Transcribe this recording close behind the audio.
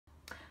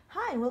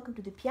Hi and welcome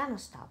to the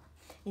pianoskype.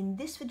 In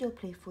this video I'll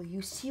play for you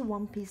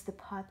C1 piece, the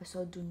pipe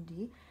by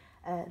Dundee,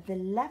 the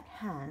left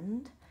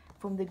hand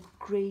from the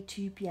grade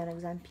 2 piano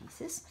exam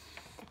pieces,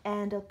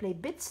 and I'll play a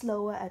bit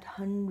slower at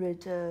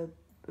 100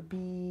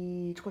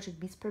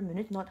 beats per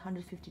minute, not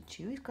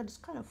 152. It's got this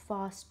kind of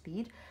fast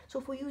speed.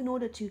 So for you, in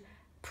order to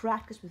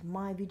practice with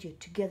my video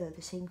together at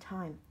the same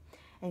time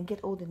and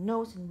get all the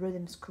notes and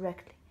rhythms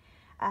correctly,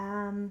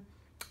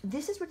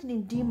 this is written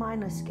in D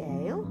minor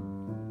scale.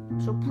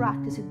 So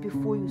practice it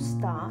before you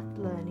start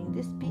learning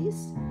this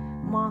piece.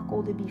 Mark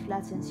all the B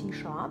flats and C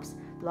sharps.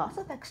 Lots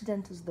of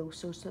accidentals though,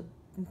 so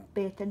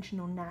pay attention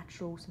on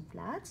naturals and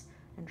flats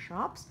and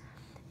sharps.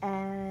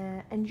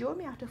 And join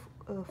me after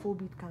 4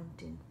 beat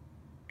counting.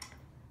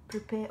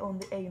 Prepare on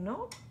the A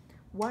note.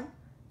 1,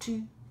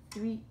 2,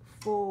 3,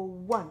 4,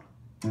 1.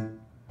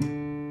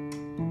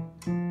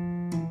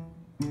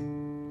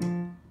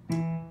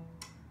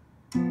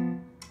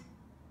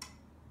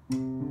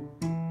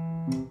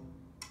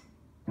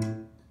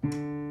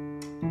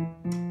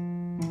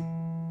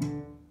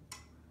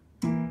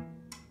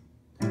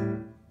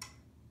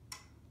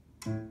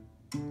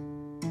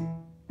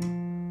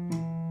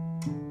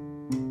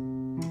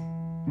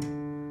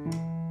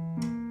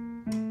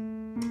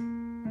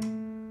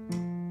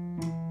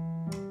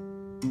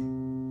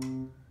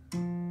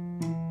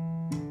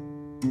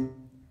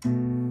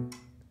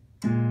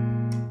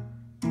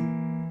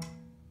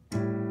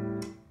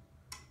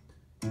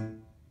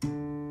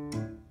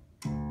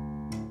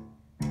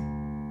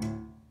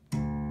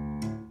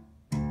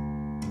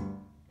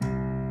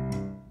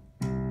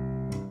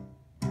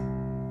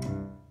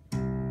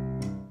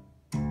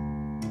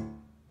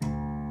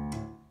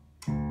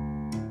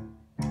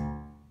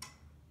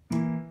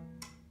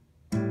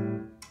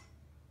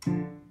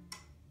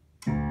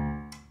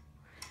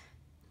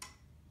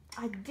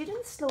 I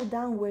didn't slow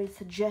down where it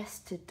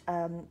suggested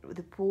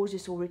the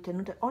pauses or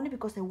written, only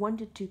because I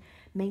wanted to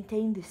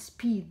maintain the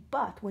speed.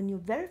 But when you're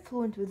very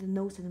fluent with the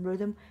notes and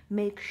rhythm,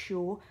 make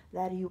sure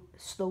that you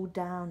slow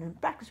down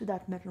and practice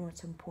without metronome at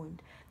some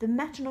point. The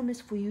metronome is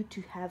for you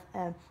to have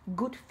a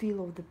good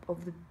feel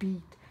of the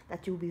beat,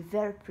 that you'll be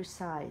very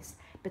precise.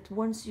 But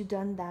once you've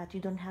done that,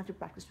 you don't have to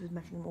practice with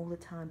metronome all the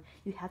time.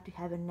 You have to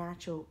have a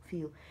natural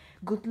feel.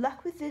 Good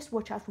luck with this.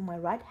 Watch out for my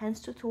right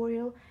hands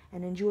tutorial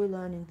and enjoy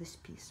learning this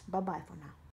piece. Bye bye for now.